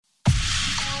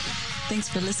Thanks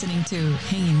for listening to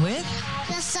Hanging With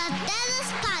The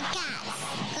Solteros Podcast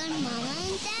con Mama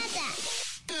and Dada.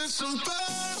 It's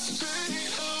supposed to be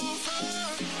over.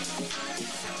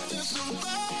 It's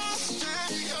supposed to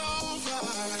be over.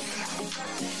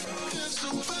 It's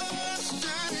supposed to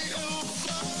be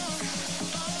over.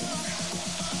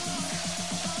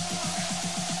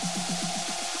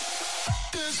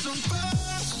 It's supposed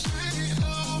to be over. It's supposed to be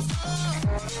over.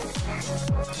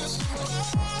 It's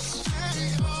supposed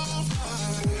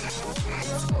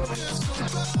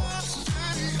to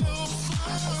be over.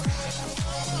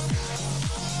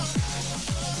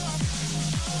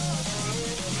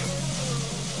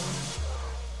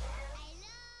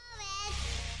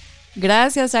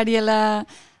 Gracias, Ariela.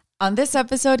 On this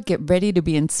episode, get ready to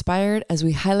be inspired as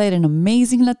we highlight an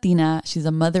amazing Latina. She's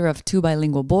a mother of 2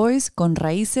 bilingual boys con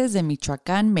raíces de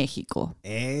Michoacán, Mexico.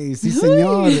 Hey, sí,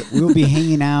 señor. We'll be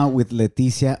hanging out with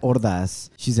Leticia Ordaz.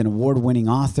 She's an award-winning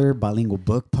author, bilingual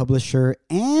book publisher,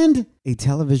 and a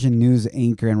television news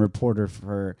anchor and reporter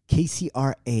for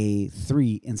KCRA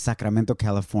 3 in Sacramento,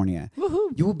 California.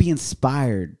 Woohoo. You will be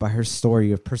inspired by her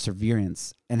story of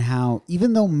perseverance and how,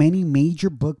 even though many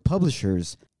major book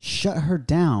publishers shut her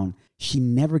down, she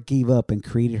never gave up and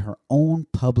created her own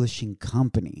publishing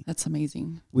company. That's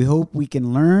amazing. We hope we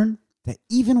can learn that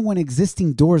even when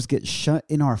existing doors get shut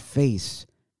in our face,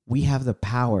 we have the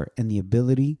power and the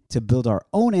ability to build our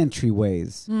own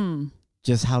entryways,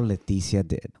 just how Leticia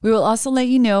did. We will also let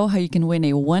you know how you can win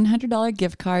a $100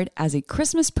 gift card as a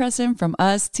Christmas present from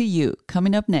us to you.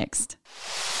 Coming up next.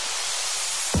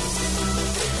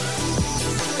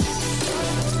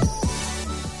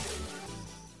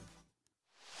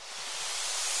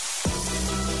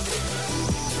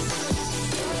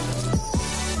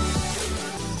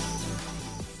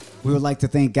 We would like to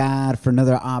thank God for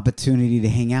another opportunity to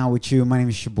hang out with you. My name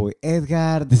is your boy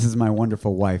Edgar. This is my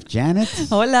wonderful wife, Janet.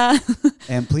 Hola.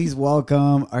 And please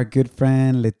welcome our good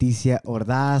friend, Leticia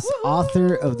Ordaz,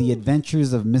 author of The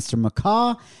Adventures of Mr.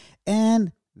 Macaw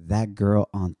and That Girl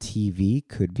on TV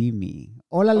Could Be Me.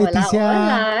 Hola, Leticia.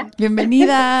 Hola.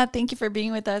 Bienvenida. Thank you for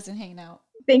being with us and hanging out.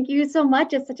 Thank you so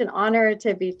much. It's such an honor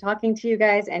to be talking to you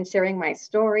guys and sharing my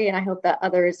story. And I hope that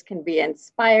others can be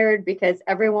inspired because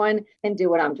everyone can do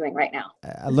what I'm doing right now.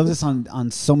 I love this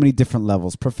on so many different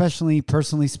levels. Professionally,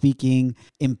 personally speaking,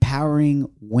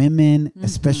 empowering women,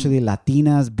 especially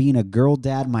Latinas, being a girl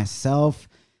dad myself.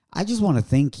 I just want to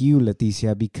thank you,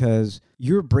 Leticia, because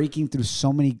you're breaking through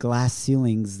so many glass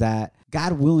ceilings that,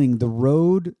 God willing, the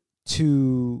road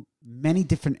to many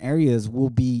different areas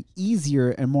will be easier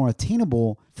and more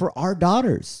attainable for our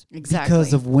daughters. Exactly.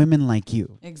 Because of women like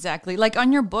you. Exactly. Like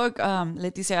on your book,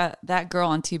 Leticia, That Girl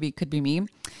on TV Could Be Me,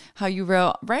 how you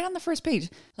wrote right on the first page,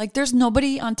 like there's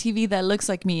nobody on TV that looks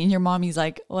like me. And your mommy's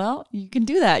like, well, you can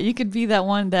do that. You could be that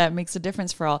one that makes a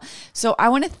difference for all. So I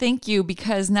want to thank you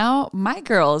because now my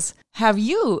girls have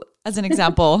you as an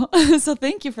example. So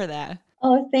thank you for that.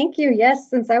 Oh, thank you.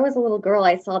 Yes, since I was a little girl,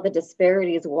 I saw the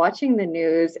disparities watching the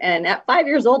news. And at 5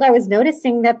 years old, I was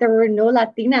noticing that there were no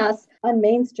Latinas on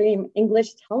mainstream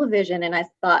English television. And I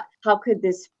thought, how could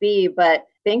this be? But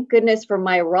thank goodness for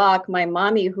my rock, my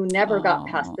mommy, who never got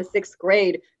past the 6th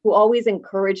grade, who always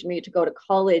encouraged me to go to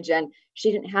college. And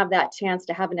she didn't have that chance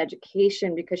to have an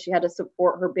education because she had to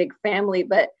support her big family,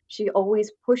 but she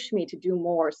always pushed me to do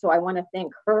more. So I want to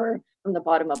thank her from the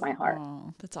bottom of my heart.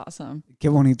 Oh, that's awesome.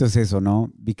 Qué bonito es eso, no?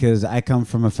 Because I come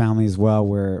from a family as well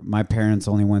where my parents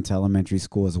only went to elementary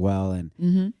school as well. And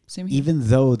Same here. even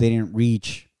though they didn't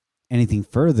reach anything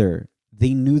further,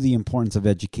 they knew the importance of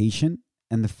education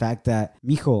and the fact that,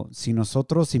 mijo, si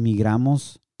nosotros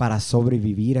emigramos para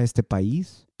sobrevivir a este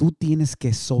país, tú tienes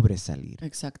que sobresalir.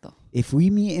 Exacto. If we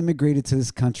immigrated to this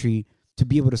country to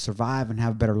be able to survive and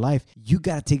have a better life, you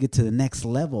got to take it to the next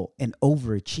level and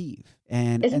overachieve.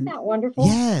 And Isn't that wonderful?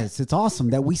 Yes, it's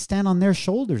awesome that we stand on their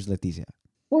shoulders, Leticia.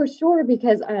 For sure,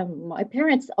 because my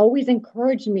parents always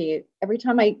encouraged me. Every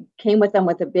time I came with them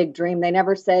with a big dream, they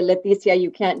never said, Leticia,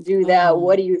 you can't do that.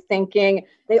 What are you thinking?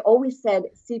 They always said,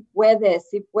 si puedes,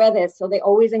 si puedes. So they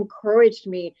always encouraged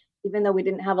me, even though we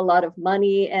didn't have a lot of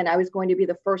money and I was going to be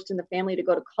the first in the family to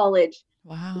go to college.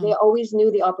 Wow. They always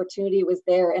knew the opportunity was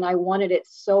there and I wanted it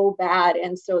so bad.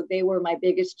 And so they were my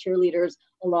biggest cheerleaders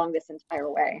along this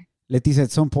entire way. Leticia,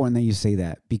 it's so important that you say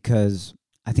that because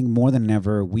I think more than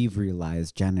ever, we've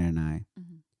realized, Janet and I,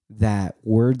 that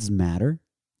words matter.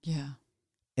 Yeah.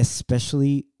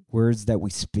 Especially words that we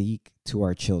speak to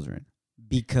our children.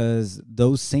 Because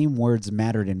those same words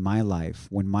mattered in my life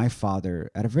when my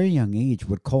father, at a very young age,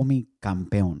 would call me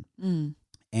campeón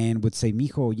and would say,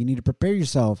 mijo, you need to prepare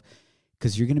yourself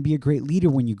because you're going to be a great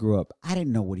leader when you grow up. I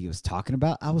didn't know what he was talking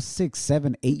about. I was 6,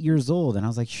 7, 8 years old. And I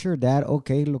was like, sure, Dad.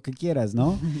 Okay, lo que quieras,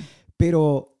 no?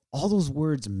 Pero all those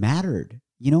words mattered.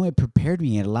 You know, it prepared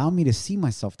me. It allowed me to see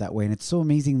myself that way. And it's so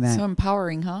amazing that So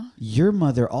empowering, huh? your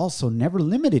mother also never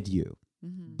limited you,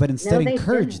 but instead they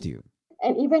encouraged didn't. you.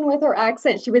 And even with her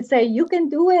accent, she would say, "You can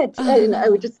do it." And I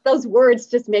would just, those words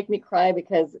just make me cry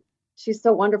because she's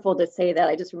so wonderful to say that.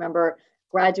 I just remember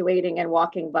graduating and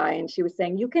walking by and she was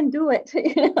saying, "You can do it."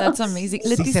 You know? That's amazing.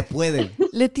 Sí se puede.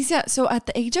 Leticia, so at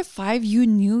the age of 5, you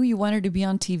knew you wanted to be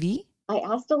on TV? I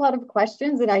asked a lot of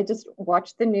questions and I just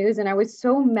watched the news and I was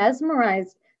so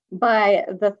mesmerized by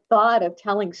the thought of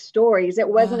telling stories. It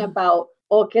wasn't Wow. about,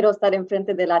 oh, quiero estar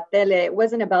enfrente de la tele. It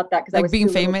wasn't about that because I Like was being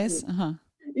too little famous? to- Uh-huh.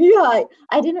 Yeah,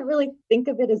 I didn't really think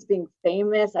of it as being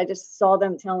famous. I just saw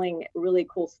them telling really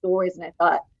cool stories and I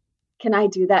thought, can I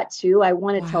do that too? I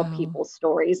want to tell Wow. people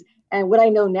stories. And what I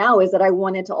know now is that I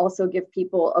wanted to also give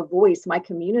people a voice, my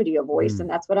community a voice. And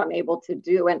that's what I'm able to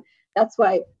do. And that's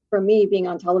why for me, being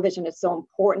on television is so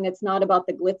important. It's not about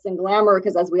the glitz and glamour,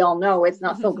 because as we all know, it's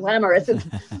not so glamorous. It's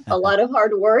a lot of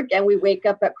hard work and we wake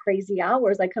up at crazy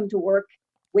hours. I come to work,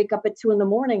 wake up at 2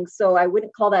 a.m. So I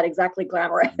wouldn't call that exactly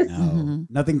glamorous. No,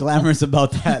 nothing glamorous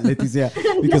about that, Leticia,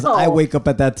 because No. I wake up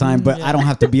at that time, but I don't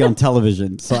have to be on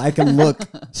television. So I can look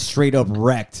straight up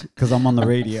wrecked because I'm on the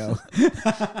radio.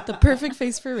 The perfect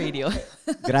face for radio.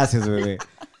 Gracias, bebé.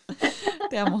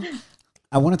 Te amo.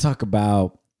 I want to talk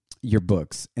about your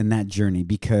books and that journey,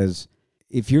 because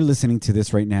if you're listening to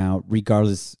this right now,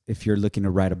 regardless if you're looking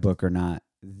to write a book or not,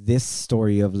 this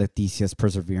story of Leticia's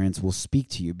perseverance will speak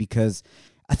to you, because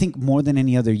I think more than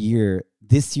any other year,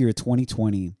 this year,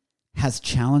 2020, has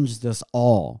challenged us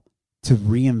all to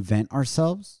reinvent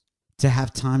ourselves, to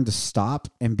have time to stop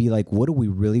and be like, what do we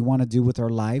really want to do with our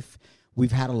life?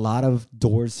 We've had a lot of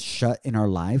doors shut in our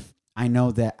life. I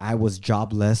know that I was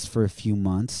jobless for a few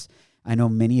months. I know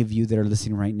many of you that are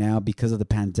listening right now, because of the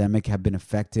pandemic, have been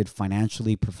affected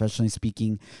financially, professionally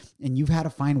speaking, and you've had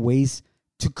to find ways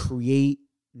to create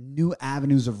new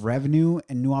avenues of revenue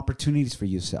and new opportunities for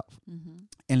yourself.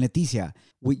 And Leticia,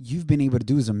 what you've been able to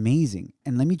do is amazing.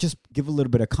 And let me just give a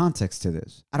little bit of context to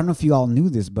this. I don't know if you all knew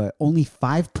this, but only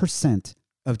 5%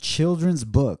 of children's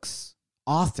books,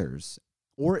 authors,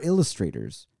 or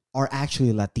illustrators are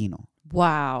actually Latino.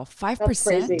 Wow. 5%?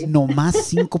 crazy. No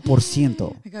más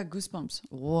 5%. I got goosebumps.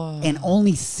 Whoa. And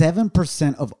only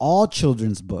 7% of all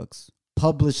children's books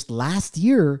published last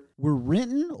year were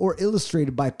written or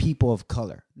illustrated by people of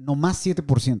color. No más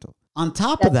 7%. On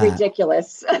top of That's that,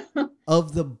 ridiculous.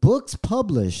 of the books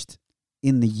published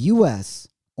in the U.S.,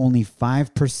 only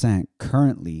 5%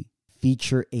 currently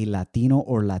feature a Latino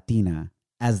or Latina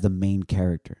as the main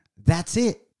character. That's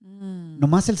it. No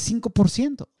más el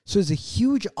 5%. So it's a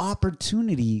huge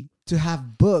opportunity to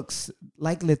have books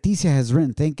like Leticia has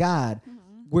written, thank God,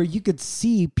 where you could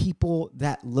see people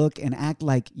that look and act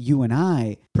like you and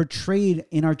I portrayed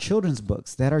in our children's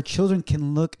books, that our children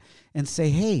can look and say,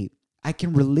 hey, I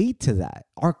can relate to that,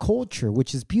 our culture,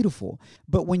 which is beautiful.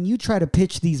 But when you try to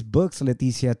pitch these books,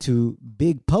 Leticia, to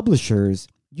big publishers,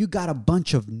 you got a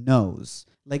bunch of no's.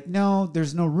 Like, no,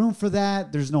 there's no room for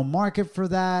that. There's no market for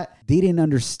that. They didn't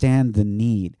understand the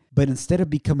need. But instead of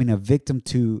becoming a victim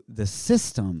to the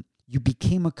system, you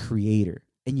became a creator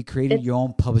and you created your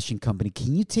own publishing company.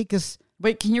 Can you take us?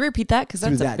 Wait, can you repeat that? Because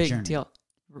Through that's a that big journey. deal.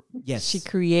 Yes. She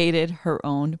created her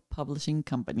own publishing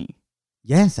company.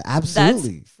 Yes,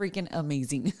 absolutely. That's freaking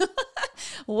amazing.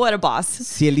 What a boss.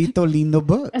 Cielito Lindo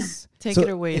Books. Take So it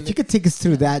away, If you could take us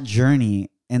through that journey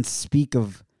and speak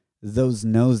of those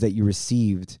no's that you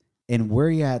received and where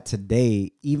you're at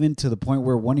today, even to the point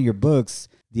where one of your books,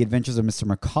 The Adventures of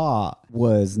Mr. McCaw,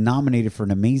 was nominated for an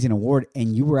amazing award,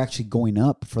 and you were actually going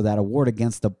up for that award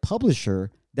against the publisher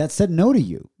that said no to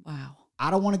you. Wow. I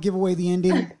don't want to give away the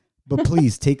ending, but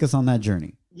please take us on that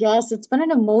journey. Yes, it's been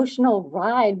an emotional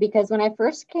ride because when I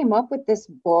first came up with this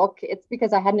book, it's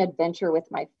because I had an adventure with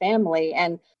my family.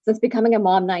 And since becoming a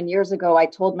mom 9 years ago, I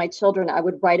told my children I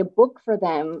would write a book for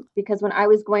them because when I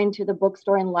was going to the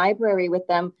bookstore and library with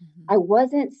them, I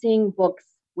wasn't seeing books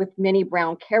with Minnie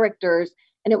Brown characters.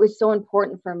 And it was so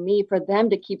important for me, for them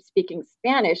to keep speaking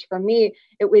Spanish. For me,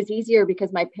 it was easier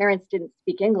because my parents didn't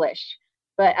speak English.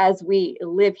 But as we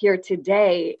live here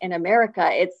today in America,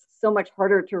 it's so much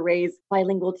harder to raise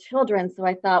bilingual children. So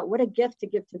I thought, what a gift to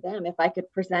give to them if I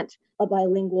could present a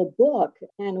bilingual book.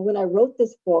 And when I wrote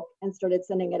this book and started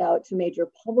sending it out to major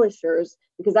publishers,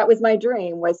 because that was my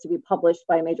dream, was to be published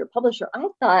by a major publisher, I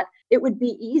thought it would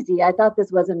be easy. I thought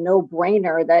this was a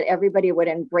no-brainer, that everybody would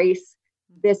embrace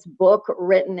this book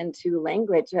written in 2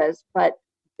 languages, but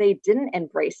they didn't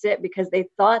embrace it because they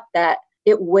thought that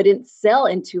it wouldn't sell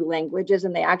in 2 languages.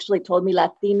 And they actually told me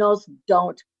Latinos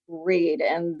don't read.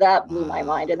 And that blew my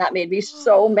mind. And that made me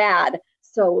so mad.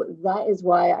 So that is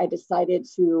why I decided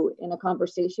to, in a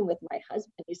conversation with my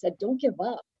husband, he said, don't give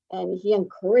up. And he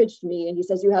encouraged me and he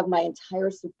says, you have my entire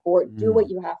support. Do what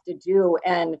you have to do.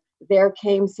 And there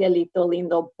came Cielito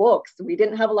Lindo Books. We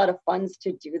didn't have a lot of funds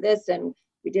to do this. And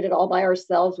we did it all by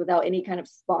ourselves without any kind of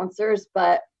sponsors.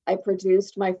 But I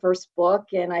produced my first book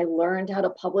and I learned how to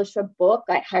publish a book.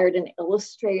 I hired an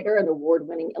illustrator, an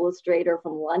award-winning illustrator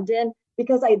from London,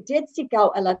 because I did seek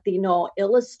out a Latino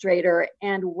illustrator.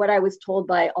 And what I was told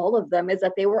by all of them is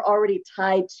that they were already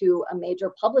tied to a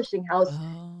major publishing house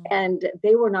and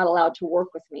they were not allowed to work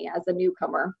with me as a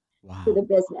newcomer to the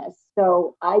business.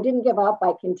 So I didn't give up.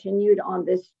 I continued on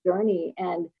this journey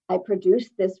and I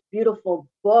produced this beautiful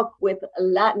book with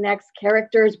Latinx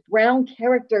characters, brown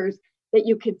characters that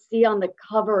you could see on the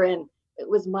cover. And it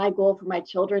was my goal for my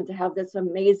children to have this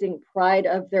amazing pride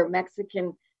of their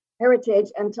Mexican heritage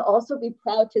and to also be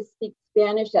proud to speak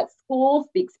Spanish at school,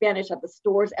 speak Spanish at the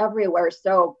stores everywhere.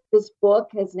 So this book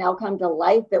has now come to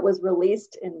life. It was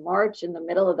released in March in the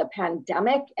middle of the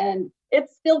pandemic and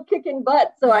it's still kicking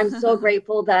butt. So I'm so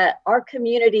grateful that our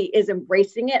community is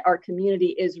embracing it. Our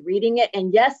community is reading it.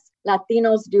 And yes,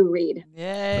 Latinos do read.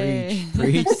 Yay.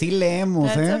 Preach. Sí leemos,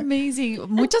 That's eh? amazing.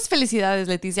 Muchas felicidades,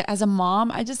 Leticia. As a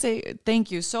mom, I just say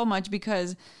thank you so much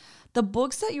because the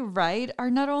books that you write are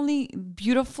not only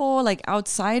beautiful like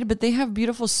outside, but they have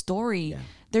beautiful story.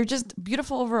 They're just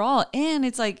beautiful overall. And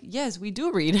it's like, yes, we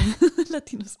do read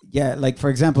Latinos. Yeah, like for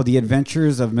example, The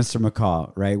Adventures of Mr.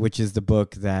 McCaw, right? Which is the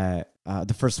book that,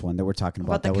 the first one that we're talking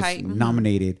about the that was kite.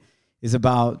 nominated, is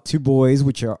about two boys,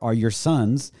 which are your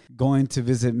sons, going to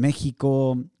visit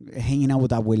Mexico, hanging out with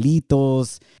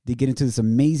abuelitos. They get into this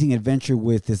amazing adventure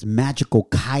with this magical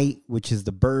kite, which is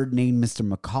the bird named Mr.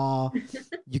 McCaw.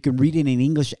 You can read it in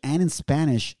English and in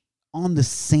Spanish on the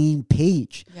same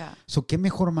page. Yeah. So, qué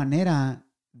mejor manera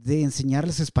de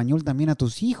enseñarles español también a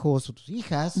tus hijos o tus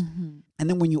hijas. And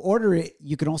then when you order it,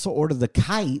 you can also order the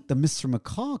kite, the Mr.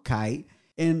 McCaw kite.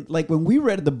 And like when we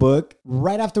read the book,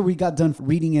 right after we got done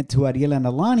reading it to Ariel and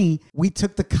Alani, we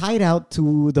took the kite out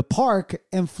to the park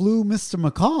and flew Mr.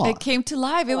 McCaw. It came to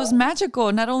life. It was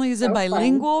magical. Not only is it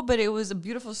bilingual, but it was a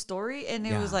beautiful story. And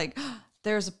it was like,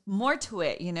 there's more to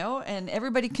it, you know, and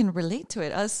everybody can relate to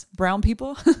it. Us brown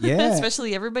people,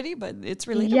 especially everybody, but it's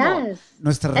relatable. Yes.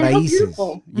 Nuestras And how raíces.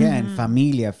 beautiful. Yeah, and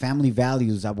familia, family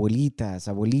values, abuelitas,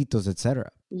 abuelitos,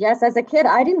 etc. Yes, as a kid,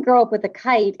 I didn't grow up with a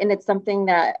kite. And it's something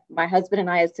that my husband and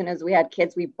I, as soon as we had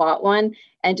kids, we bought one.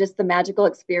 And just the magical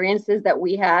experiences that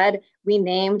we had, we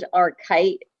named our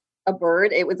kite a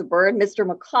bird. It was a bird, Mr.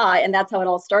 McCaw. And that's how it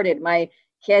all started. My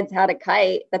kids had a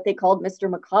kite that they called Mr.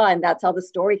 McCaw. And that's how the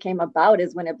story came about,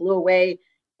 is when it blew away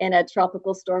in a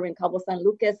tropical storm in Cabo San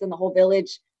Lucas. And the whole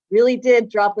village really did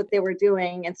drop what they were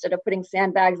doing. Instead of putting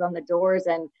sandbags on the doors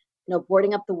and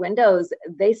boarding up the windows,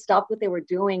 they stopped what they were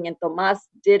doing. And Tomas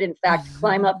did, in fact,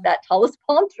 climb up that tallest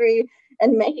palm tree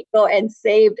in Mexico and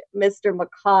saved Mr.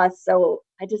 McCaw. So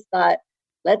I just thought,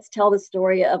 let's tell the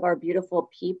story of our beautiful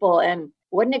people. And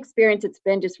what an experience it's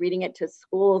been just reading it to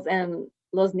schools. And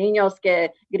los niños que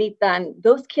gritan,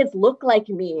 those kids look like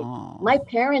me. Aww. My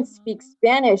parents speak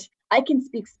Spanish. I can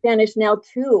speak Spanish now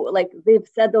too. Like they've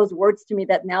said those words to me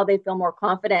that now they feel more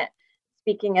confident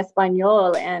speaking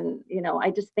Espanol. And, I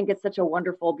just think it's such a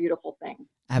wonderful, beautiful thing.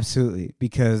 Absolutely.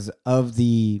 Because of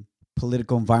the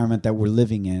political environment that we're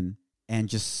living in and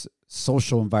just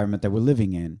social environment that we're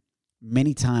living in,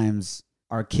 many times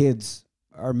our kids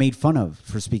are made fun of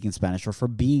for speaking Spanish or for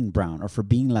being brown or for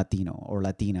being Latino or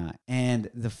Latina.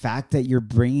 And the fact that you're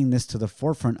bringing this to the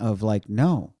forefront of like,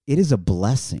 no, it is a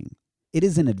blessing. It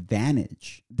is an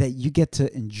advantage that you get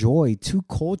to enjoy two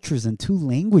cultures and two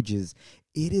languages.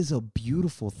 It is a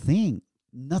beautiful thing.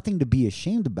 Nothing to be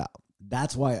ashamed about.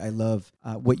 That's why I love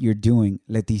what you're doing,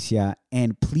 Leticia.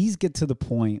 And please get to the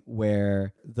point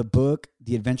where the book,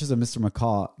 The Adventures of Mr.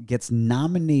 McCaw, gets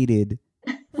nominated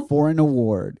for an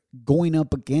award, going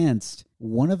up against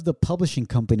one of the publishing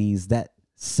companies that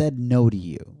said no to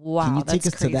you. Wow, Can you take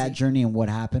that's us to that crazy. journey and what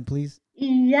happened, please?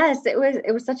 Yes, it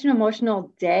was such an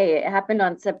emotional day. It happened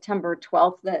on September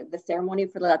 12th, the ceremony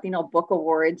for the Latino Book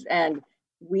Awards. And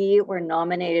we were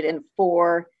nominated in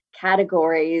 4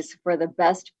 categories for the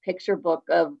best picture book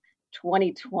of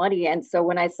 2020. And so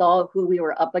when I saw who we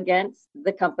were up against,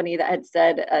 the company that had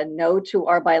said no to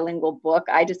our bilingual book,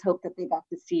 I just hope that they got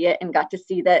to see it and got to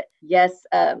see that, yes,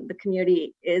 the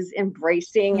community is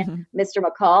embracing Mr.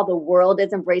 McCall. The world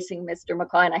is embracing Mr.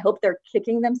 McCall. And I hope they're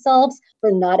kicking themselves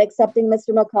for not accepting Mr.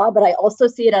 McCall. But I also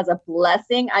see it as a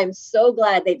blessing. I'm so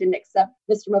glad they didn't accept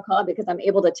Mr. McCall because I'm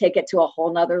able to take it to a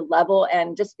whole nother level.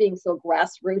 And just being so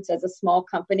grassroots as a small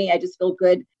company, I just feel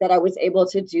good that I was able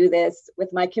to do this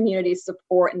with my community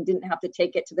support and didn't have to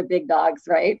take it to the big dogs,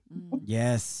 right?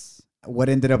 Yes. What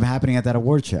ended up happening at that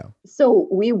award show? So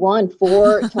we won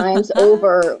 4 times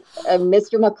over.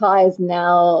 Mr. McCall is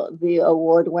now the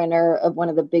award winner of one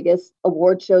of the biggest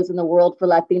award shows in the world for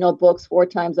Latino books 4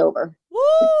 times over.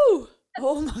 Woo!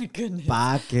 Oh my goodness.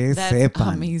 Pa que That's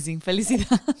sepan. amazing.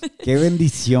 Felicidades. Qué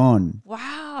bendición.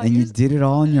 Wow. And you you're did it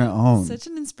all on your own. such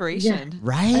an inspiration.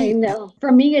 Right? I know.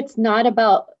 For me, it's not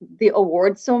about the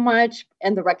award so much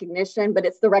and the recognition, but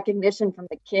it's the recognition from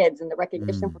the kids and the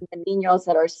recognition from the niños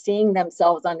that are seeing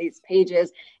themselves on these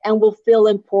pages and will feel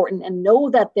important and know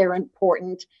that they're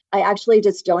important. I actually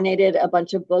just donated a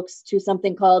bunch of books to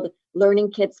something called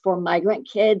Learning Kits for Migrant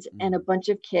Kids, and a bunch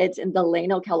of kids in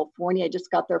Delano, California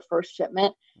just got their first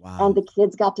shipment. Wow. And the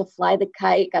kids got to fly the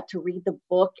kite, got to read the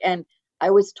book. And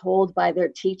I was told by their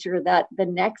teacher that the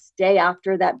next day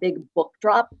after that big book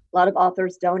drop, a lot of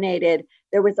authors donated,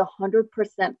 there was 100%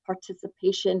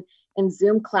 participation in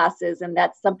Zoom classes. And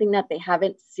that's something that they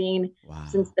haven't seen Wow.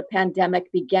 since the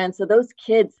pandemic began. So those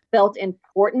kids felt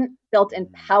important, felt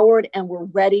empowered, and were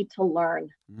ready to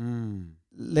learn.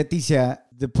 Leticia,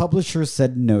 the publisher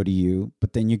said no to you,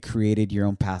 but then you created your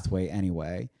own pathway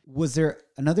anyway. Was there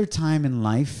another time in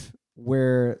life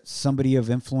where somebody of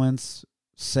influence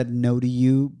said no to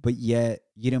you, but yet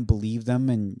you didn't believe them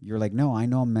and you're like, no, I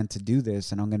know I'm meant to do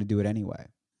this and I'm going to do it anyway?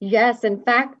 Yes, in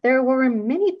fact, there were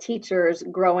many teachers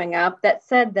growing up that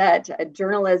said that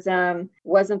journalism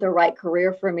wasn't the right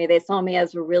career for me. They saw me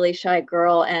as a really shy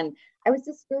girl, and I was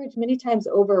discouraged many times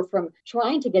over from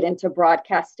trying to get into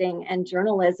broadcasting and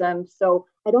journalism. So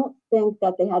I don't think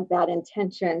that they had bad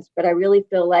intentions, but I really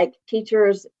feel like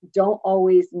teachers don't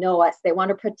always know us. They want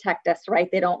to protect us,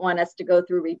 right? They don't want us to go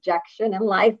through rejection in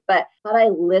life. But had I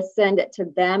listened to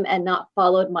them and not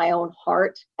followed my own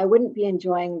heart, I wouldn't be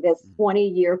enjoying this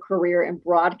 20-year career in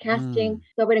broadcasting.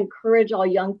 So I would encourage all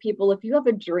young people, if you have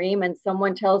a dream and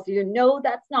someone tells you, no,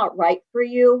 that's not right for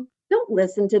you, don't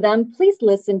listen to them. Please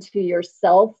listen to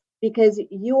yourself, because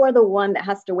you are the one that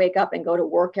has to wake up and go to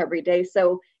work every day.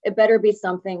 So it better be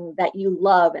something that you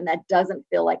love and that doesn't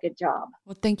feel like a job.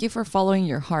 Well, thank you for following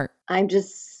your heart. I'm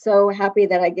just so happy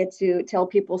that I get to tell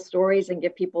people stories and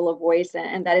give people a voice.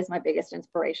 And that is my biggest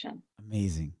inspiration.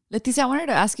 Amazing. Leticia, I wanted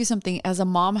to ask you something. As a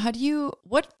mom,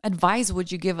 what advice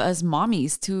would you give us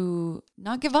mommies to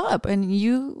not give up? And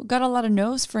you got a lot of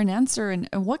no's for an answer. And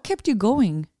what kept you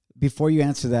going? Before you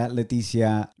answer that,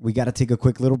 Leticia, we got to take a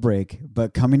quick little break.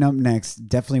 But coming up next,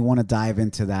 definitely want to dive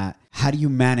into that. How do you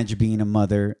manage being a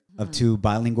mother of 2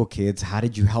 bilingual kids? How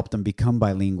did you help them become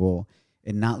bilingual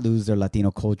and not lose their Latino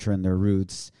culture and their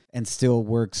roots and still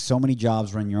work so many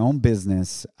jobs, run your own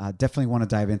business? Definitely want to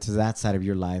dive into that side of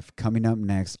your life coming up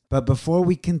next. But before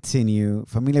we continue,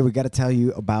 familia, we got to tell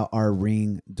you about our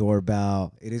Ring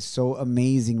doorbell. It is so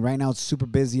amazing. Right now, it's super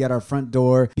busy at our front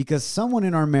door because someone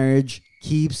in our marriage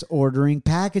keeps ordering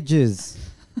packages.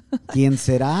 ¿Quién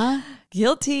será?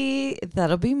 Guilty.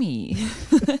 That'll be me.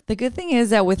 The good thing is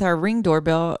that with our Ring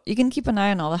doorbell, you can keep an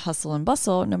eye on all the hustle and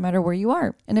bustle no matter where you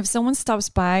are. And if someone stops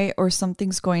by or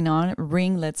something's going on,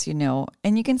 Ring lets you know.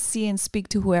 And you can see and speak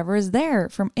to whoever is there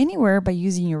from anywhere by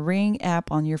using your Ring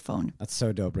app on your phone. That's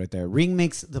so dope right there. Ring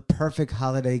makes the perfect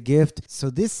holiday gift. So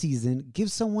this season, give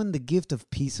someone the gift of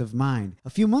peace of mind. A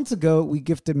few months ago, we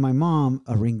gifted my mom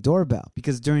a Ring doorbell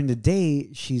because during the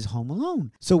day, she's home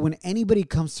alone. So when anybody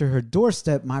comes to her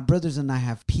doorstep, my brothers and I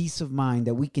have peace of mind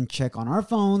that we can check on our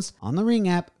phones, on the Ring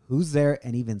app, who's there,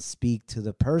 and even speak to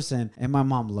the person. And my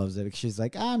mom loves it. She's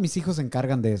like, mis hijos se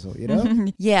encargan de eso, you know?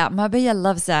 Yeah, my Bella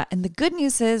loves that. And the good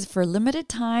news is for a limited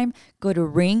time, go to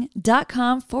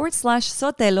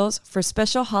ring.com/Sotelos for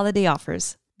special holiday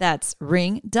offers. That's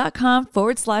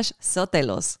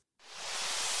ring.com/Sotelos.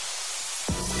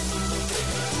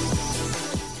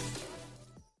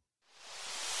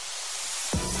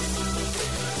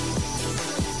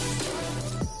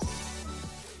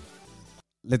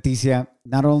 Leticia,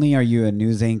 not only are you a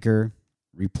news anchor,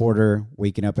 reporter,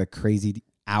 waking up at crazy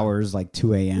hours like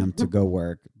 2 a.m. to go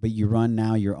work, but you run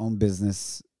now your own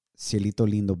business, Cielito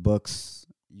Lindo Books.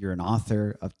 You're an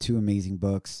author of 2 amazing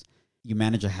books. You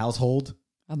manage a household.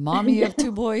 A mommy of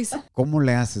 2 boys. ¿Cómo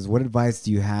le haces? What advice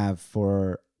do you have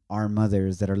for our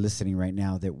mothers that are listening right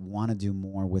now that want to do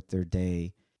more with their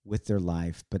day, with their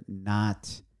life, but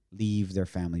not leave their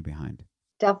family behind?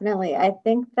 Definitely. I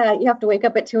think that you have to wake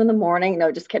up at 2 a.m.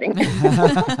 No, just kidding.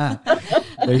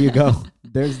 There you go.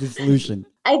 There's the solution.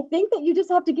 I think that you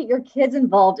just have to get your kids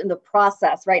involved in the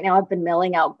process. Right now, I've been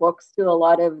mailing out books to a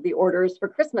lot of the orders for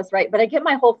Christmas, right? But I get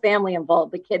my whole family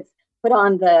involved. The kids put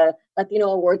on the Latino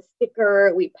Awards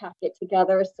sticker, we pack it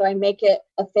together. So I make it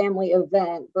a family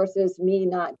event versus me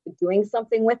not doing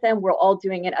something with them. We're all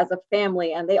doing it as a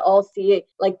family, and they all see it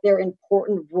like their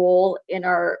important role in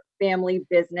our family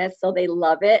business. So they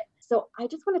love it. So I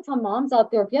just want to tell moms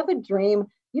out there, if you have a dream,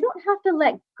 you don't have to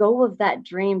let go of that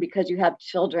dream because you have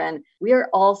children. We are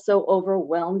all so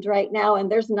overwhelmed right now, and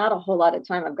there's not a whole lot of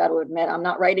time. I've got to admit, I'm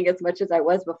not writing as much as I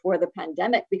was before the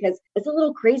pandemic because it's a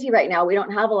little crazy right now. We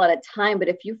don't have a lot of time, but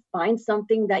if you find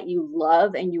something that you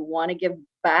love and you want to give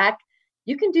back,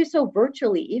 you can do so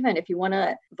virtually. Even if you want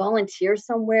to volunteer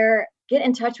somewhere, get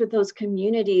in touch with those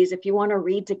communities. If you want to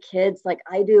read to kids like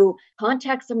I do,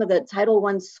 contact some of the Title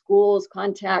I schools,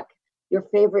 contact your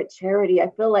favorite charity. I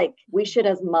feel like we should,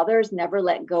 as mothers, never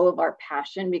let go of our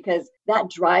passion because that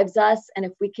drives us. And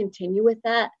if we continue with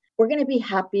that, we're going to be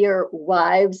happier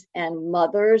wives and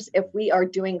mothers if we are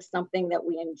doing something that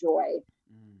we enjoy.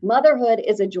 Motherhood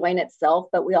is a joy in itself,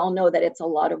 but we all know that it's a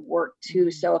lot of work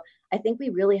too. So I think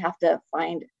we really have to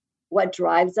find what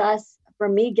drives us. For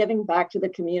me, giving back to the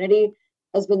community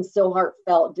has been so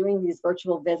heartfelt, doing these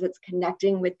virtual visits,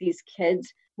 connecting with these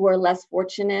kids who are less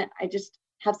fortunate. I just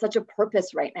have such a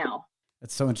purpose right now.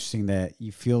 It's so interesting that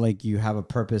you feel like you have a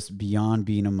purpose beyond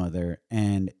being a mother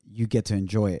and you get to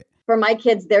enjoy it. For my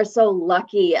kids, they're so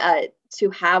lucky to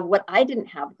have what I didn't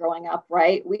have growing up,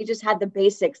 right? We just had the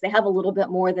basics. They have a little bit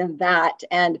more than that.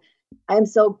 And I'm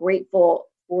so grateful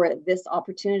for this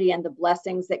opportunity and the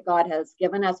blessings that God has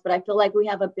given us. But I feel like we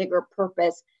have a bigger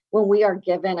purpose when we are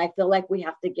given. I feel like we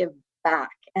have to give back.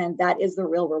 And that is the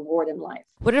real reward in life.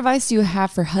 What advice do you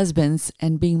have for husbands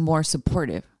and being more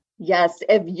supportive? Yes,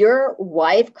 if your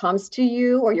wife comes to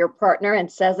you or your partner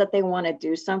and says that they want to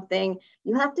do something,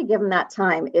 you have to give them that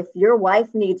time. If your wife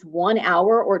needs 1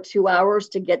 hour or 2 hours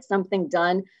to get something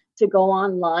done, to go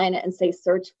online and say,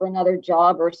 search for another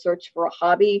job or search for a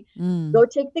hobby, go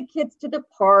take the kids to the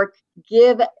park,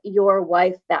 give your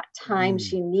wife that time.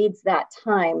 She needs that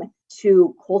time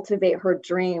to cultivate her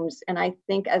dreams. And I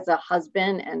think as a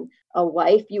husband and a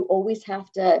wife, you always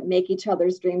have to make each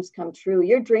other's dreams come true.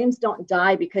 Your dreams don't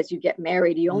die because you get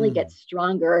married. You only get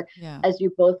stronger as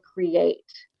you both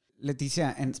create.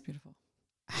 Leticia, and It's beautiful.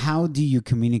 how do you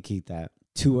communicate that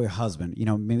to a husband? You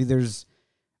know, maybe there's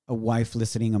a wife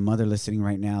listening, a mother listening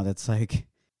right now that's like,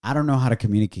 I don't know how to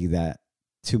communicate that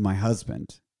to my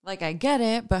husband. Like, I get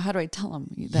it, but how do I tell him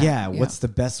that? Yeah, what's the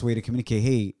best way to communicate?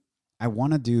 Hey, I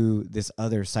want to do this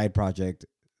other side project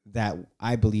that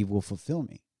I believe will fulfill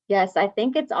me. Yes, I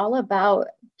think it's all about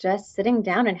just sitting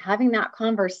down and having that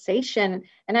conversation.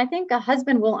 And I think a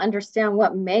husband will understand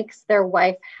what makes their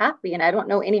wife happy. And I don't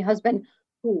know any husband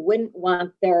who wouldn't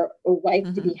want their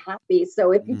wife to be happy.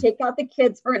 So if you take out the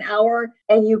kids for an hour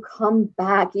and you come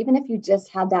back, even if you just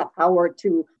had that hour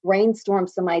to brainstorm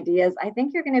some ideas, I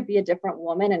think you're going to be a different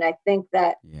woman. And I think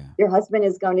that your husband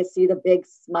is going to see the big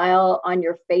smile on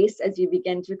your face as you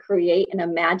begin to create and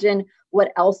imagine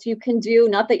what else you can do.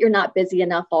 Not that you're not busy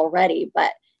enough already,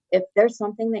 but if there's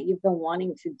something that you've been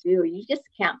wanting to do, you just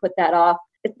can't put that off.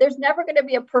 There's never going to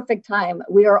be a perfect time.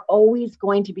 We are always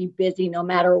going to be busy no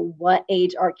matter what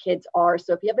age our kids are.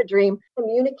 So if you have a dream,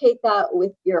 communicate that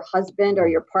with your husband or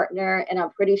your partner, and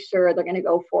I'm pretty sure they're going to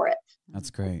go for it.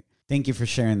 That's great. Thank you for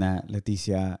sharing that,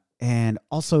 Leticia. And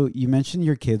also, you mentioned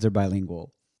your kids are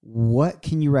bilingual. What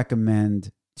can you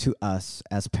recommend to us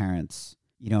as parents?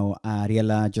 You know,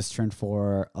 Ariela just turned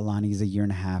 4, Alani's 1.5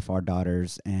 years, our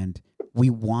daughters, and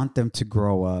we want them to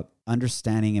grow up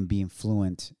understanding and being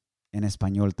fluent in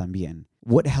Español también.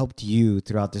 What helped you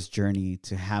throughout this journey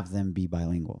to have them be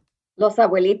bilingual? Los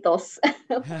abuelitos,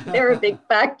 they're a big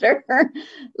factor.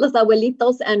 Los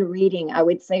abuelitos and reading. I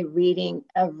would say reading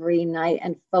every night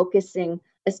and focusing,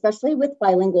 especially with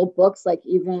bilingual books, like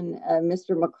even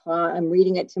Mr. McCaw, I'm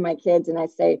reading it to my kids and I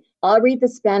say, I'll read the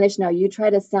Spanish now, you try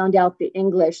to sound out the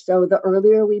English. So the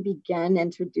earlier we begin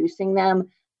introducing them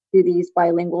to these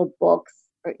bilingual books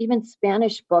or even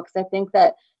Spanish books, I think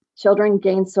that children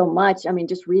gain so much. I mean,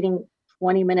 just reading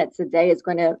 20 minutes a day is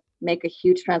going to make a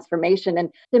huge transformation.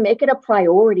 And to make it a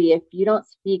priority, if you don't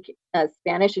speak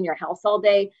Spanish in your house all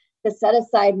day, to set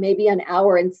aside maybe an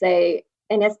hour and say,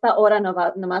 en esta hora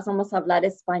nomás vamos a hablar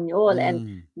español,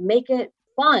 and make it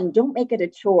fun. Don't make it a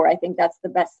chore. I think that's the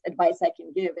best advice I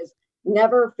can give is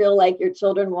never feel like your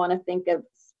children want to think of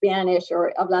Spanish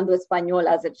or hablando español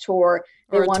as a chore.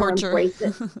 They Or a want to torture. embrace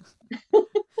it.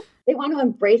 They want to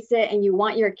embrace it, and you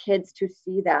want your kids to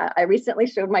see that. I recently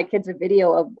showed my kids a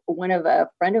video of a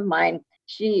friend of mine.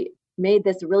 She made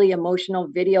this really emotional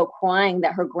video crying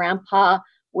that her grandpa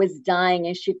was dying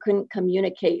and she couldn't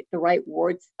communicate the right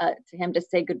words to him to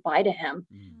say goodbye to him.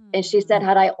 And she said,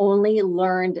 had I only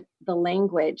learned the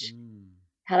language,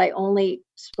 had I only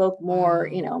spoke more,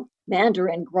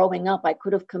 Mandarin growing up, I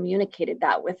could have communicated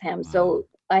that with him. So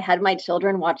I had my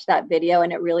children watch that video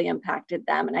and it really impacted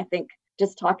them. And I think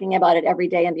just talking about it every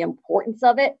day and the importance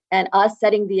of it and us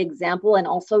setting the example and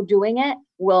also doing it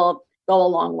will go a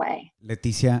long way.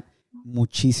 Leticia,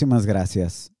 muchísimas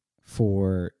gracias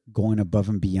for going above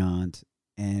and beyond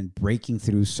and breaking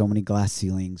through so many glass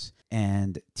ceilings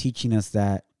and teaching us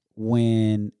that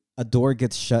when a door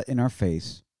gets shut in our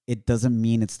face, it doesn't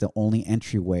mean it's the only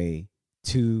entryway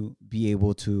to be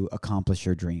able to accomplish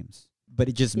your dreams. But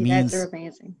it just You means guys are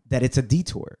amazing. that it's a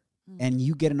detour and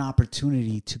you get an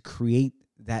opportunity to create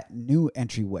that new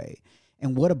entryway.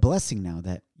 And what a blessing now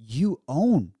that you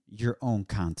own your own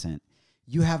content.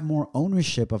 You have more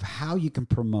ownership of how you can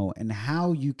promote and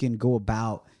how you can go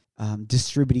about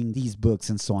distributing these books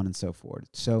and so on and so forth.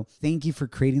 So thank you for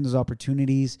creating those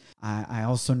opportunities. I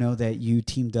also know that you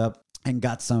teamed up and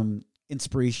got some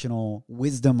inspirational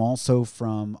wisdom also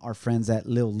from our friends at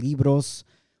Lil Libros,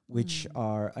 which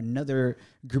are another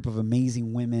group of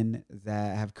amazing women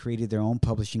that have created their own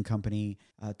publishing company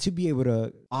to be able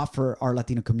to offer our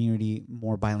Latino community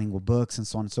more bilingual books and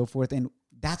so on and so forth. And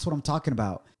that's what I'm talking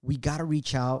about. We got to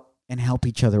reach out and help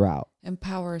each other out.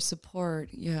 Empower, support.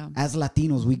 Yeah. As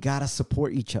Latinos, we got to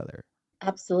support each other.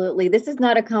 Absolutely. This is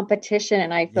not a competition.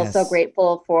 And I feel so Yes.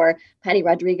 grateful for Patty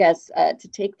Rodriguez to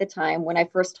take the time. When I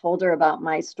first told her about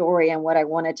my story and what I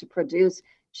wanted to produce,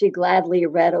 she gladly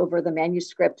read over the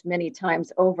manuscript many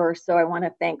times over. So I want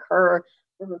to thank her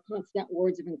for her constant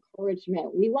words of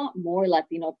encouragement. We want more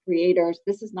Latino creators.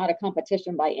 This is not a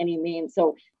competition by any means.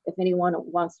 So if anyone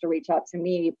wants to reach out to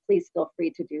me, please feel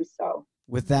free to do so.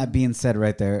 With that being said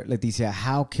right there, Leticia,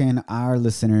 how can our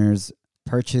listeners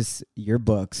purchase your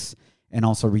books and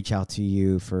also reach out to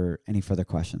you for any further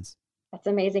questions? That's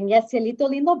amazing. Yes, Cielito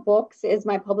Lindo Books is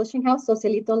my publishing house. So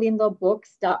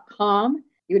cielitolindobooks.com.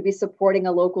 You would be supporting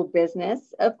a local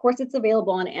business. Of course, it's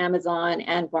available on Amazon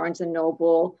and Barnes &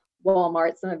 Noble,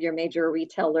 Walmart, some of your major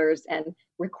retailers, and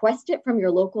request it from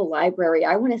your local library.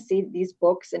 I want to see these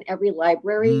books in every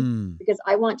library because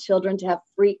I want children to have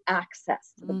free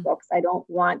access to the books. I don't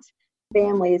want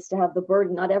families to have the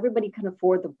burden. Not everybody can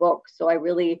afford the book. So I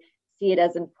really see it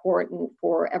as important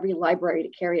for every library to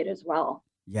carry it as well.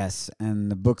 Yes,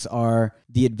 and the books are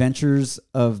The Adventures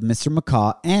of Mr.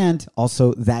 Macaw and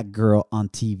also That Girl on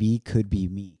TV Could Be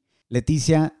Me.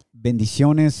 Leticia,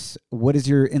 bendiciones. What is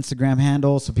your Instagram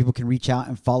handle so people can reach out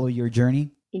and follow your journey?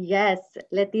 Yes,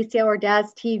 Leticia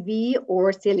Ordaz TV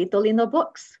or Cielito Lindo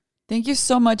Books. Thank you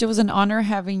so much. It was an honor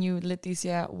having you,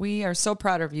 Leticia. We are so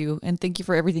proud of you, and thank you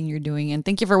for everything you're doing. And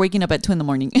thank you for waking up at 2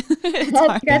 a.m. It's You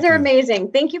hard. guys are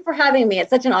amazing. Thank you for having me. It's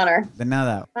such an honor. De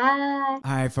nada. Bye.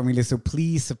 All right, familia. So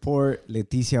please support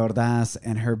Leticia Ordaz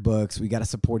and her books. We got to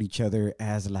support each other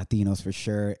as Latinos for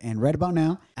sure. And right about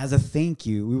now, as a thank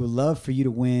you, we would love for you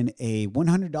to win a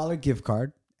 $100 gift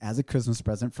card as a Christmas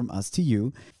present from us to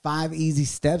you. 5 easy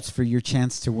steps for your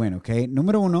chance to win, okay?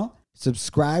 Número uno,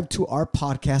 subscribe to our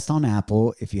podcast on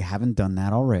Apple if you haven't done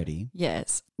that already.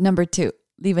 Yes. Number 2,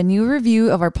 leave a new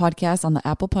review of our podcast on the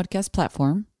Apple Podcast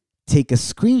platform. Take a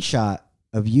screenshot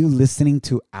of you listening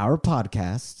to our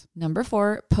podcast Number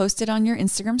 4, post it on your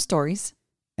Instagram stories.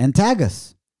 and tag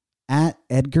us at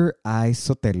Edgar I.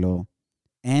 Sotelo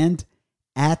and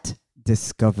at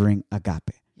Discovering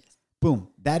Agape. Yes. Boom.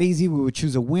 That easy. We would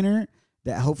choose a winner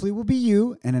that hopefully will be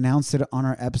you and announce it on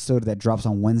our episode that drops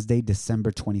on Wednesday,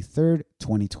 December 23rd,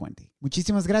 2020.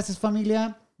 Muchísimas gracias,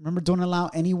 familia. Remember, don't allow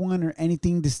anyone or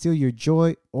anything to steal your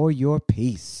joy or your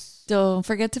peace. Don't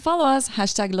forget to follow us,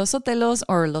 #LosSotelos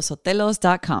or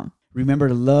losotelos.com. Remember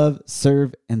to love,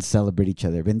 serve, and celebrate each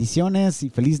other. Bendiciones y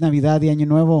Feliz Navidad y Año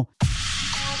Nuevo.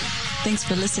 Thanks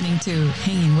for listening to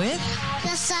Hanging With.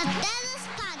 Los Sotelos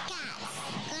Podcast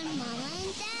con Mama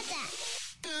and Dada.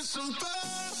 It's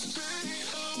about to be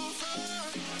over.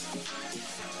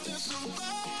 It's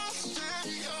about to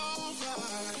be over.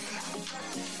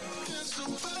 It's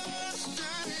about to be over. It's about to be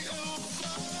over. It's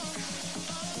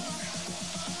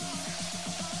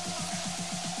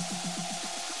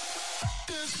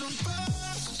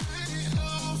about to be over.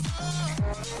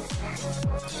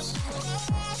 It's about to be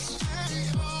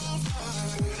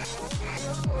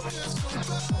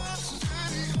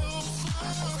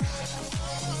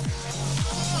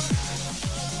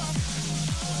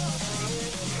over.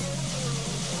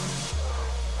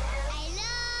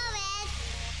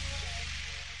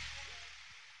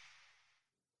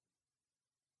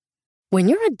 When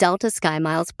you're a Delta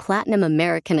SkyMiles Platinum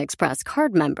American Express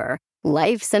card member,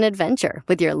 life's an adventure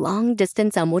with your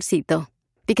long-distance amorcito.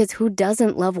 Because who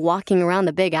doesn't love walking around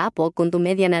the Big Apple con tu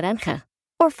media naranja?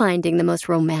 Or finding the most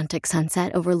romantic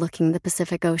sunset overlooking the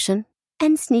Pacific Ocean?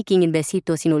 And sneaking in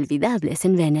besitos inolvidables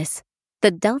in Venice.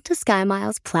 The Delta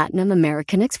SkyMiles Platinum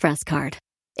American Express card.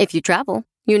 If you travel,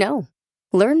 you know.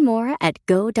 Learn more at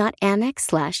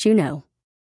go.amex/you-know.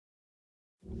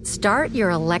 Start your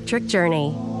electric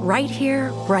journey right here,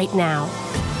 right now.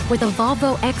 With a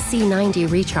Volvo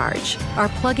XC90 Recharge, our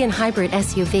plug-in hybrid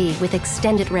SUV with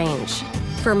extended range.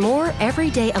 For more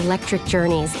everyday electric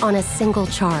journeys on a single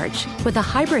charge, with a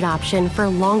hybrid option for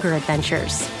longer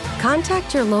adventures.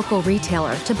 Contact your local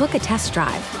retailer to book a test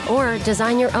drive or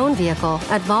design your own vehicle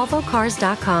at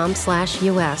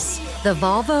volvocars.com/US. The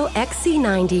Volvo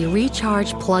XC90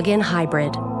 Recharge Plug-in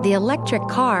Hybrid, the electric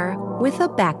car with a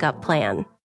backup plan.